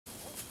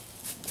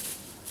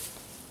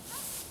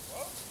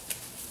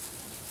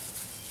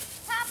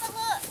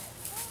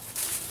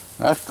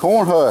That's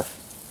corn husk.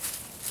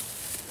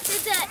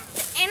 Did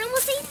the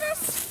animals eat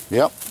this?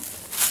 Yep.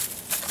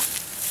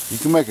 You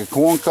can make a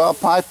corn cob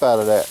pipe out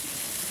of that.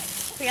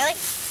 Really?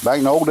 Back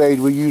in the old days,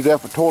 we used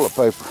that for toilet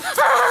paper.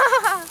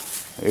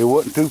 It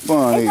wasn't too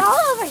fun It's either.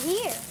 all over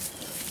here.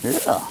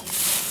 Yeah.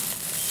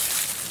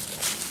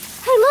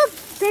 Hey, look,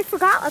 they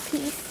forgot a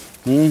piece.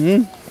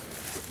 Mm-hmm.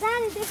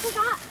 Daddy, they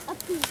forgot a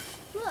piece.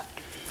 Look,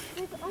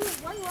 there's only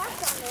one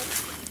left on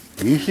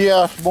this. You see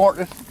how smart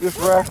this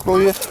rascal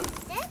is?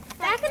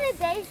 Back in the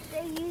days,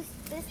 they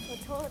used this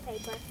for toilet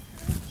paper.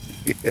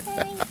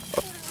 Yeah.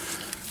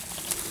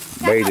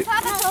 Made it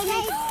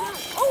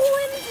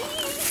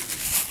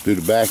through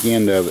the back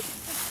end of it.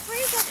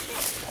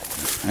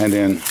 And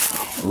then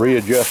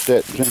readjust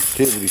that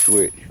sensitivity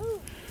switch.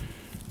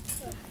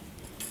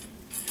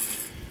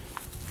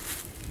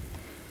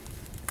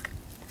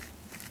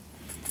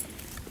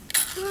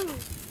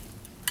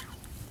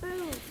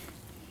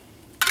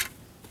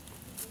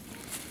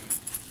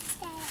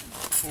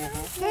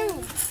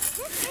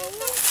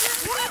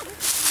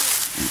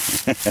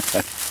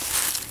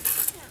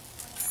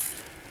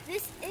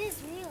 This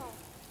is real.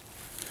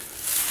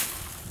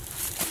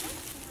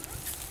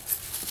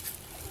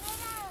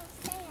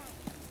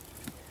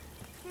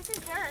 This is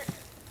dirt.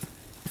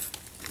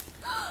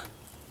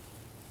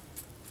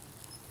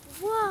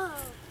 Whoa.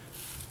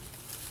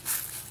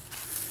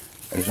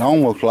 It's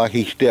almost like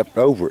he stepped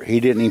over it. He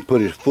didn't even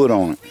put his foot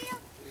on it.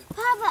 Papa,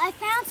 I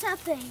found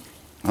something.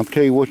 I'll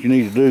tell you what you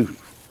need to do.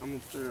 I'm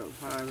gonna stir up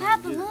fire.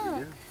 Papa,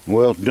 look.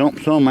 Well, dump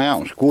some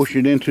out and squish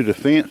it into the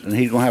fence, and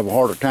he's going to have a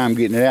harder time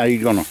getting it out.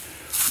 He's going to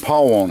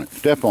paw on it,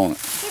 step on it.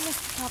 Give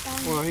this to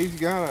Papa. Well, he's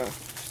gotta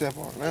step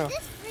on it now. Is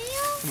this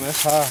real? And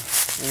that's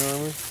high. You know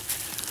what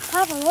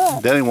I mean? Papa,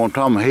 look. Daddy won't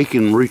tell me he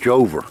can reach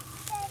over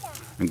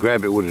and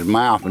grab it with his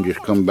mouth and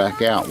just come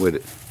back out with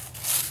it.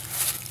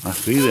 I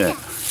see that.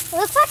 It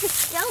looks like a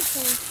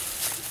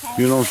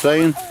skeleton. You know what I'm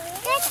saying?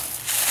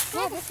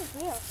 Yeah, this is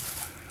real.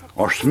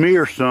 Or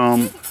smear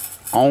some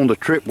on the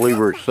trip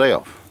lever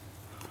itself.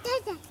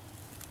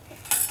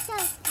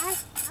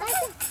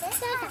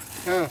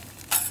 Huh.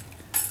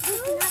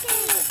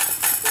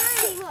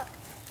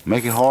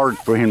 Make it hard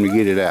for him to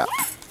get it out.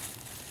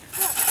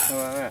 How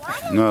about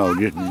that? No,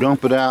 just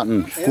dump it out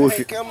and It squish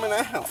ain't it. coming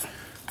out.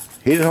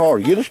 Hit it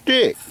hard. Get a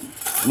stick.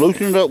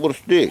 Loosen it up with a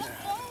stick.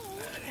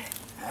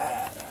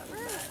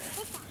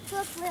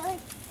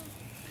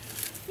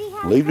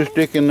 Leave the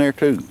stick in there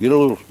too. Get a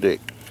little stick.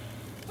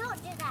 Don't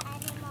do that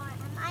anymore.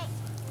 I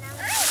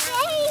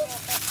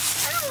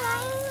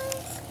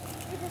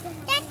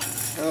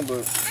Oh,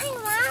 but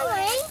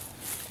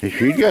Hey,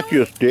 she got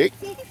you a stick.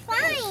 It's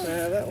fine.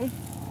 yeah, that one.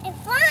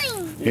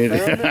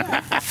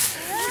 It's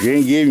fine. She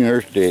ain't giving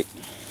her stick.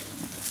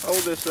 Hold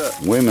this up.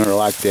 Women are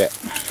like that.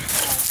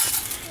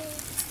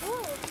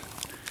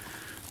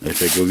 They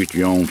say go get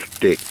your own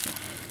stick.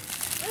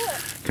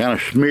 Kind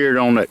of smear it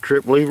on that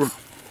trip lever.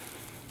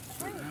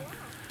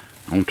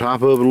 On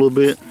top of it a little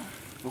bit.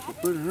 If we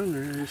put it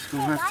under there, it's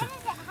gonna have to Why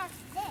does it have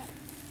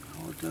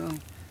sticks? hold on,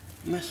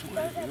 mess with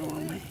it. You know what I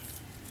mean?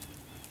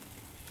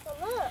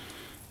 But look,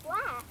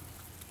 black.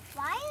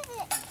 Why is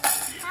it?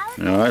 How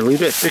is All right, leave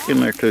that stick in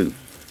there too.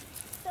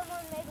 someone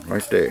maybe?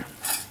 Right there.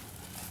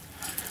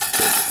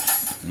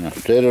 Now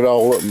set it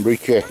all up and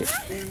recheck it.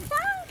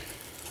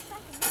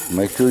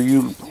 Make sure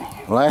you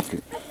latch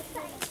it.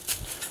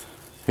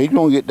 He's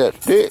gonna get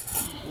that stick.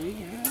 We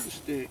can have the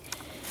stick.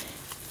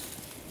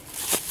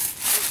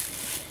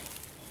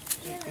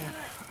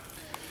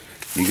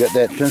 You got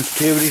that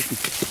sensitivity?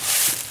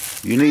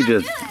 You need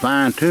to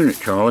fine tune it,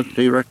 Charlie.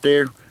 See right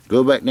there?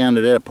 Go back down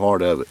to that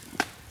part of it.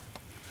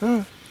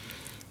 Huh.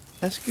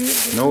 That's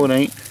good. No, it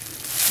ain't.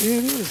 Yeah,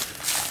 it is.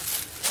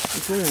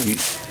 It's in.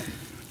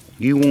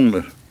 You want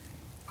to,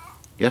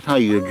 that's how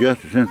you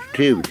adjust the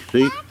sensitivity,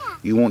 see?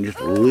 You want just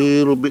a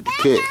little bit to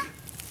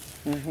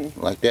catch.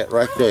 Like that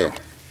right there.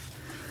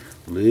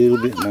 A little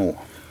bit more.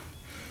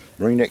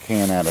 Bring that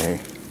can out of here.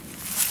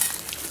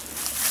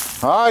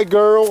 Hi,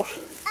 girls.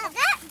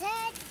 That's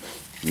dead.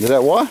 Is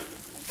that what?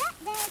 That's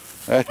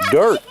dead. That's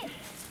dirt.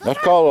 That's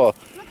called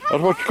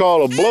that's what you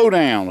call a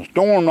blowdown. A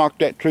storm knocked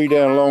that tree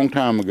down a long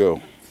time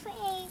ago.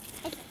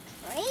 It's a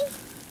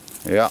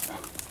tree? Yeah.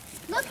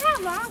 Look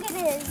how long it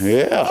is.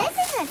 Yeah.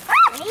 This is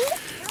a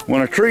tree.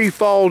 When a tree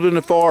falls in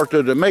the forest,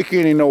 does it make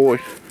any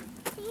noise?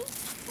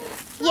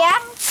 Yeah.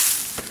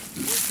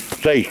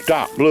 Say,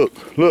 stop,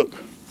 look, look.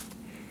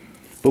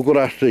 Look what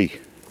I see.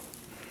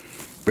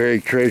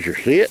 Buried treasure,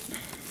 see it?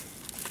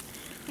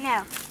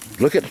 No.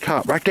 Look at the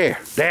top, right there.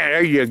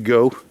 There you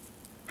go.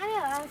 I know.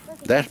 I was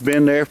looking. That's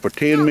been there for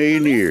 10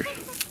 million years.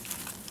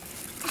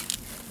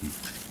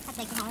 I'll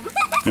take it home.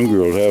 Them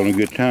girls having a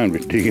good time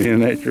just digging in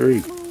that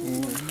tree.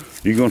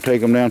 You gonna take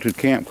them down to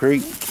Camp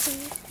Creek?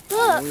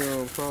 Look. We're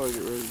gonna probably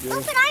get ready to go.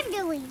 Look what I'm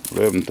doing.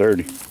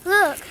 11:30.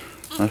 Look.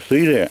 I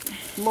see that.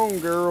 Come on,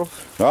 girls.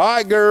 All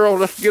right, girls,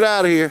 let's get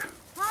out of here.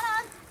 Hold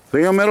on.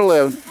 See them at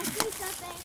 11.